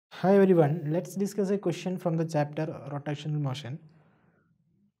Hi everyone, let's discuss a question from the chapter rotational motion.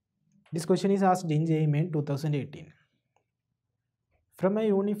 This question is asked in JEE Main 2018. From a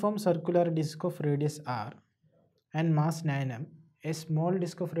uniform circular disk of radius r and mass 9m, a small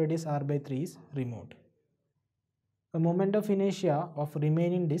disk of radius r by 3 is removed. The moment of inertia of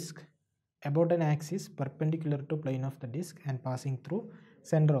remaining disk about an axis perpendicular to plane of the disk and passing through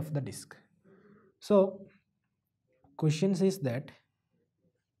center of the disk. So, question says that,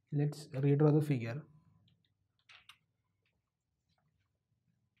 let's redraw the figure.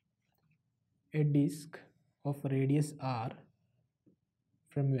 A disk of radius r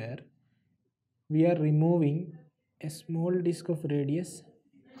from where we are removing a small disk of radius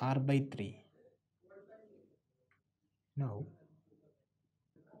r by 3. Now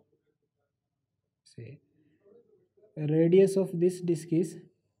say radius of this disk is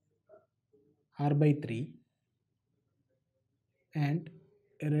r by 3 and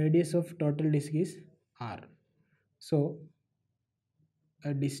radius of total disk is r. So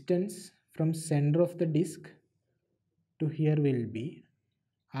a distance from center of the disk to here will be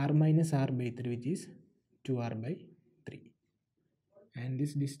r minus r by 3, which is 2r by 3, and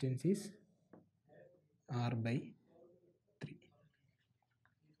this distance is r by 3.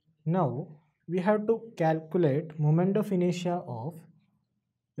 Now we have to calculate moment of inertia of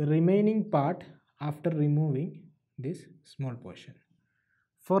the remaining part after removing this small portion.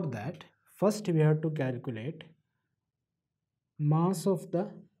 For that, first we have to calculate mass of the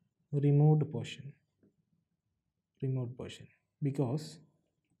removed portion because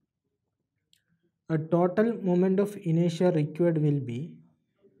a total moment of inertia required will be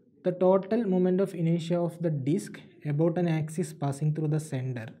the total moment of inertia of the disk about an axis passing through the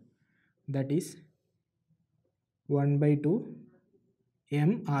center, that is 1 by 2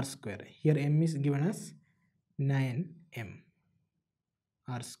 m r square. Here m is given as 9m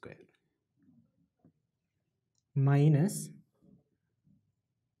r square minus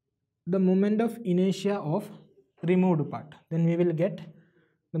the moment of inertia of removed part. Then we will get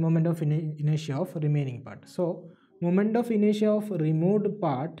the moment of inertia of remaining part. So moment of inertia of removed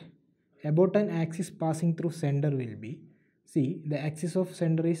part about an axis passing through center will be, see, the axis of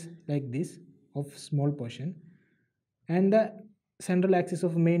center is like this of small portion and the central axis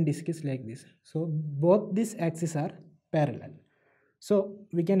of main disk is like this. So both these axes are parallel. So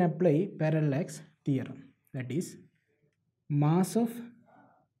we can apply parallax theorem, that is mass of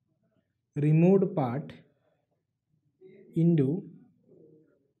removed part into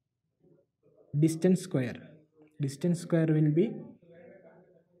distance square. Distance square will be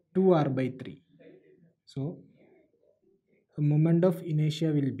 2r by 3. So the moment of inertia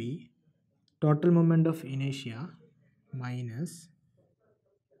will be total moment of inertia minus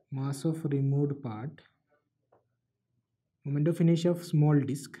mass of removed part, moment of inertia of small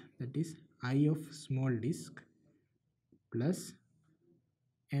disk, that is I of small disk, plus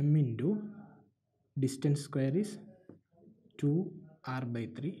m into distance square is 2r by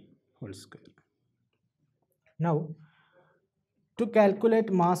 3 whole square. Now to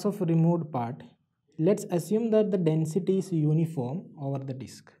calculate mass of removed part, let's assume that the density is uniform over the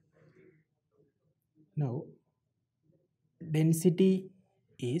disk. Now density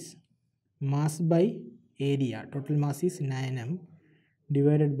is mass by area, total mass is 9m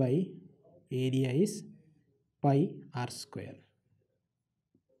divided by area is pi r square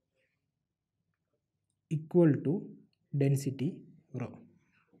equal to density rho.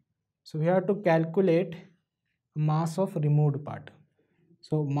 So we have to calculate mass of removed part.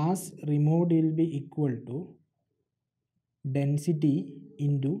 So mass removed will be equal to density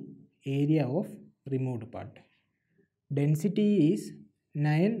into area of removed part. Density is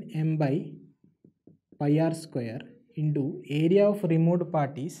 9m by pi r square into area of removed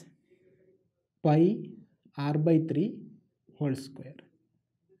part is pi r by 3 whole square,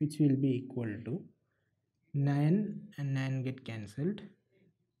 which will be equal to 9 and 9 get cancelled.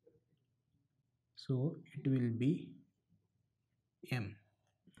 So it will be m.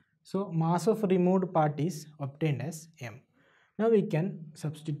 So mass of removed part is obtained as m. Now we can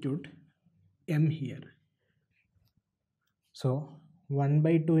substitute m here. So 1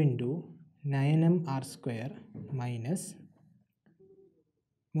 by 2 into 9m r square minus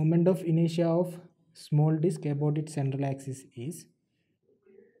moment of inertia of small disk about its central axis is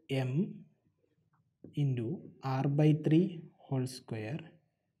m into r by 3 whole square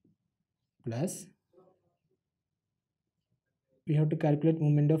plus we have to calculate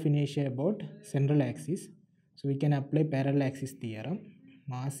moment of inertia about central axis. So we can apply parallax theorem,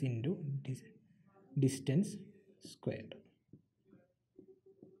 mass into distance square.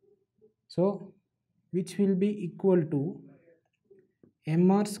 So which will be equal to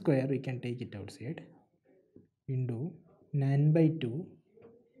mr square, we can take it outside, into 9 by 2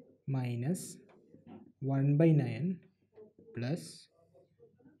 minus 1 by 9 plus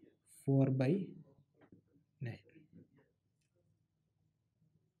 4 by 9.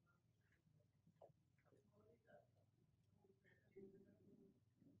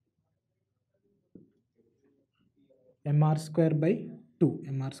 mr square by 2,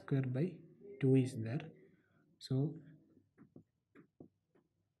 mr square by 2 is there, so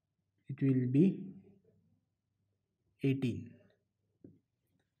it will be 18.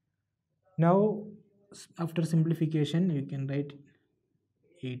 Now after simplification you can write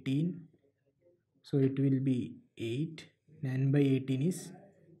 18, so it will be 8. 9 by 18 is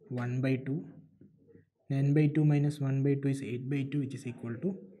 1 by 2. 9 by 2 minus 1 by 2 is 8 by 2, which is equal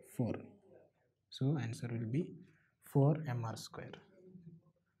to 4. So answer will be 4 mr square.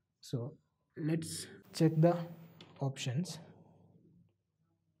 So let's check the options.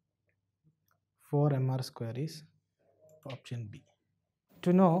 4 mr square is option B.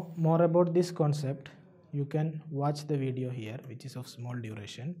 To know more about this concept, you can watch the video here, which is of small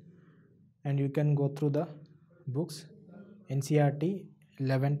duration, and you can go through the books. NCERT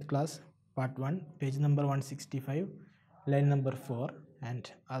 11th class part 1, page number 165, line number 4,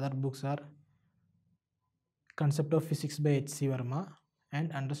 and other books are Concept of Physics by H.C. Verma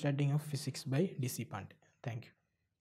and Understanding of Physics by D.C. Pandey. Thank you.